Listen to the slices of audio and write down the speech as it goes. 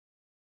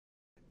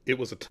It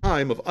was a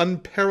time of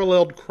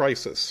unparalleled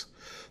crisis.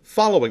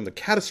 Following the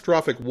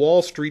catastrophic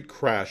Wall Street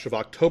crash of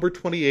October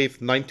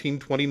 28,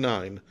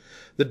 1929,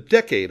 the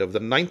decade of the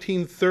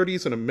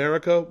 1930s in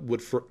America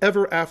would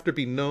forever after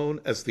be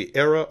known as the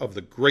era of the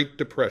Great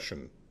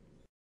Depression.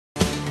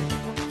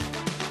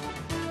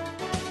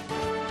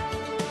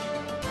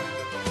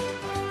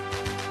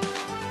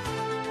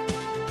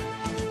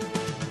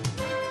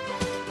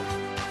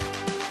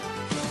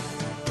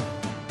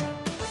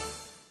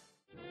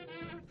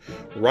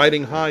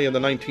 Riding high in the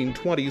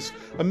 1920s,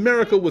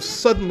 America was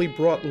suddenly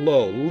brought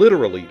low,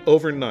 literally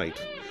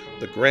overnight.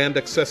 The grand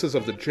excesses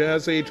of the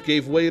Jazz Age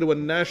gave way to a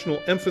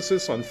national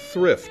emphasis on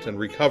thrift and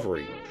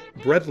recovery.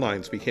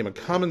 Breadlines became a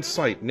common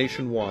sight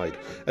nationwide,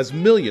 as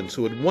millions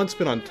who had once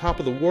been on top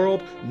of the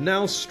world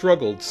now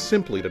struggled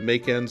simply to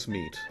make ends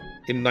meet.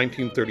 In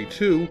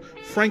 1932,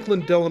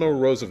 Franklin Delano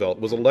Roosevelt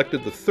was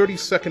elected the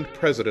 32nd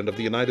President of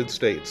the United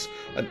States,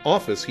 an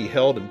office he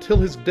held until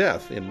his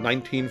death in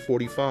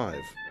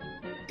 1945.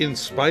 In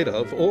spite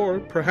of, or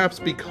perhaps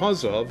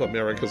because of,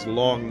 America's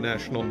long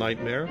national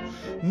nightmare,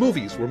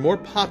 movies were more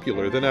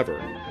popular than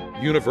ever.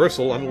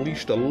 Universal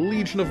unleashed a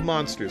legion of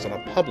monsters on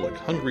a public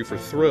hungry for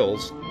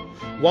thrills,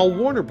 while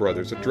Warner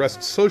Brothers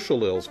addressed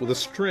social ills with a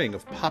string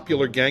of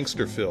popular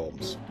gangster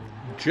films.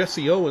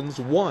 Jesse Owens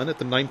won at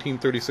the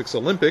 1936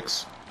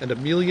 Olympics, and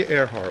Amelia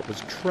Earhart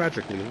was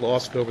tragically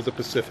lost over the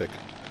Pacific.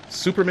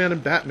 Superman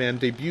and Batman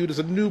debuted as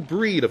a new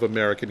breed of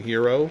American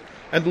hero,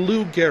 and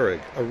Lou Gehrig,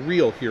 a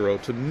real hero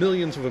to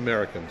millions of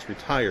Americans,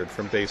 retired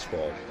from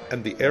baseball.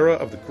 And the era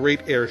of the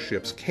great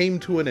airships came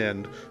to an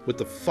end with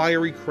the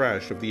fiery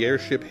crash of the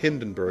airship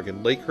Hindenburg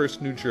in Lakehurst,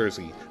 New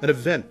Jersey, an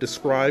event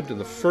described in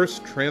the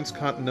first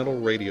transcontinental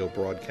radio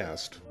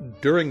broadcast.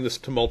 During this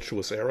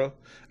tumultuous era,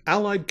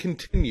 Allied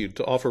continued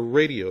to offer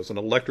radios and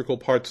electrical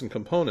parts and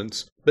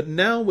components, but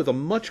now with a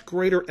much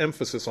greater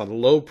emphasis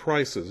on low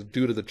prices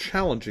due to the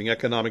challenging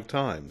economic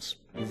times.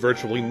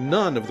 Virtually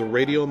none of the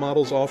radio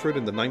models offered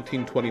in the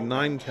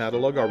 1929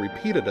 catalog are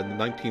repeated in the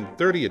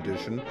 1930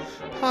 edition,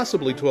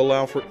 possibly to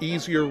allow for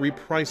easier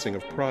repricing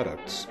of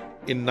products.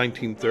 In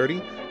 1930,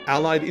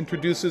 Allied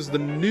introduces the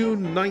new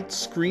Night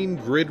Screen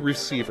Grid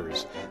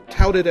receivers,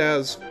 touted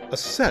as a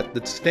set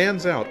that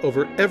stands out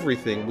over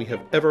everything we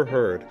have ever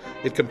heard.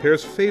 It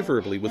compares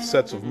favorably with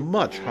sets of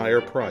much higher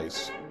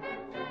price.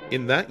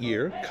 In that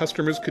year,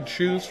 customers could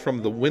choose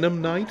from the Wynnum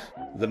Night,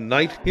 the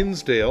Night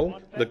Hinsdale,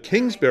 the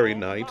Kingsbury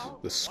Night,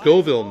 the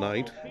Scoville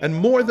Night, and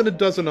more than a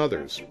dozen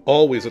others,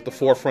 always at the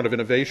forefront of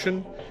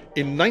innovation.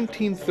 In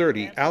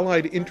 1930,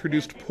 Allied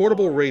introduced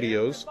portable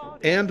radios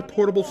and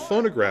portable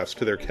phonographs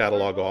to their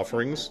catalog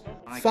offerings,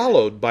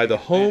 followed by the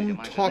home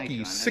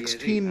talkie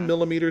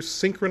 16mm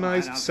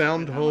synchronized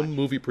sound home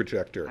movie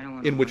projector,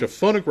 in which a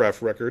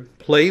phonograph record,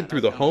 played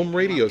through the home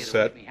radio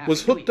set,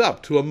 was hooked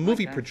up to a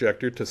movie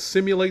projector to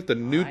simulate the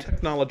new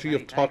technology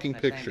of talking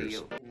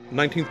pictures.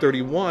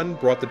 1931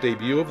 brought the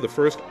debut of the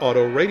first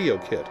auto radio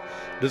kit,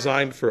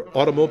 designed for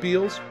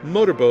automobiles,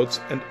 motorboats,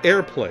 and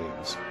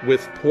airplanes,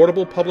 with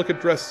portable public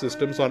address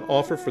systems on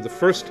offer for the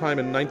first time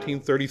in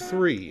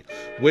 1933,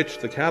 which,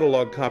 the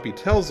catalog copy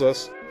tells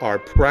us, are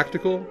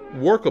practical,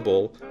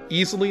 workable,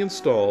 easily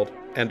installed,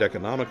 and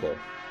economical.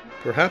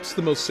 Perhaps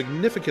the most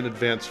significant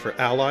advance for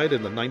Allied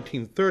in the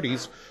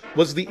 1930s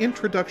was the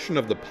introduction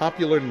of the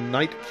popular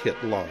Night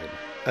Kit line.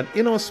 An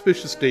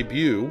inauspicious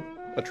debut,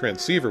 a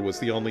transceiver was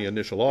the only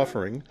initial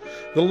offering,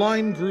 the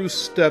line grew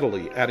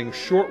steadily, adding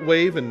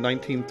shortwave in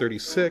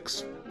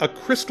 1936, a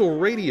crystal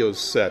radio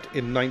set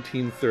in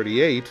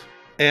 1938,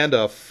 and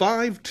a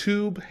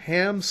 5-tube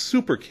ham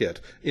super kit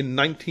in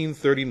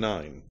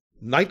 1939.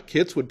 Night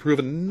kits would prove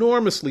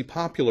enormously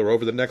popular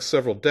over the next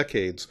several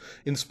decades,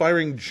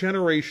 inspiring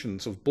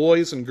generations of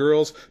boys and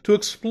girls to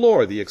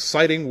explore the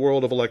exciting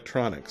world of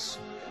electronics.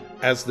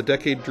 As the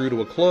decade drew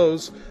to a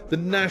close, the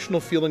national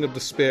feeling of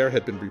despair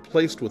had been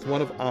replaced with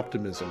one of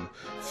optimism,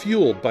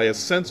 fueled by a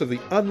sense of the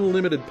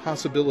unlimited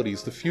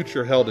possibilities the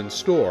future held in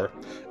store,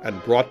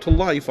 and brought to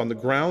life on the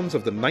grounds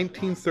of the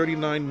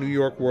 1939 New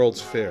York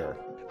World's Fair.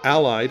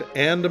 Allied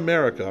and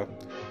America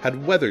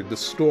had weathered the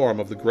storm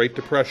of the Great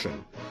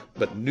Depression,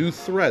 but new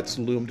threats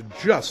loomed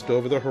just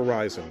over the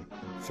horizon,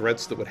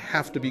 threats that would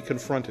have to be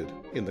confronted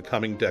in the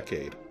coming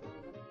decade.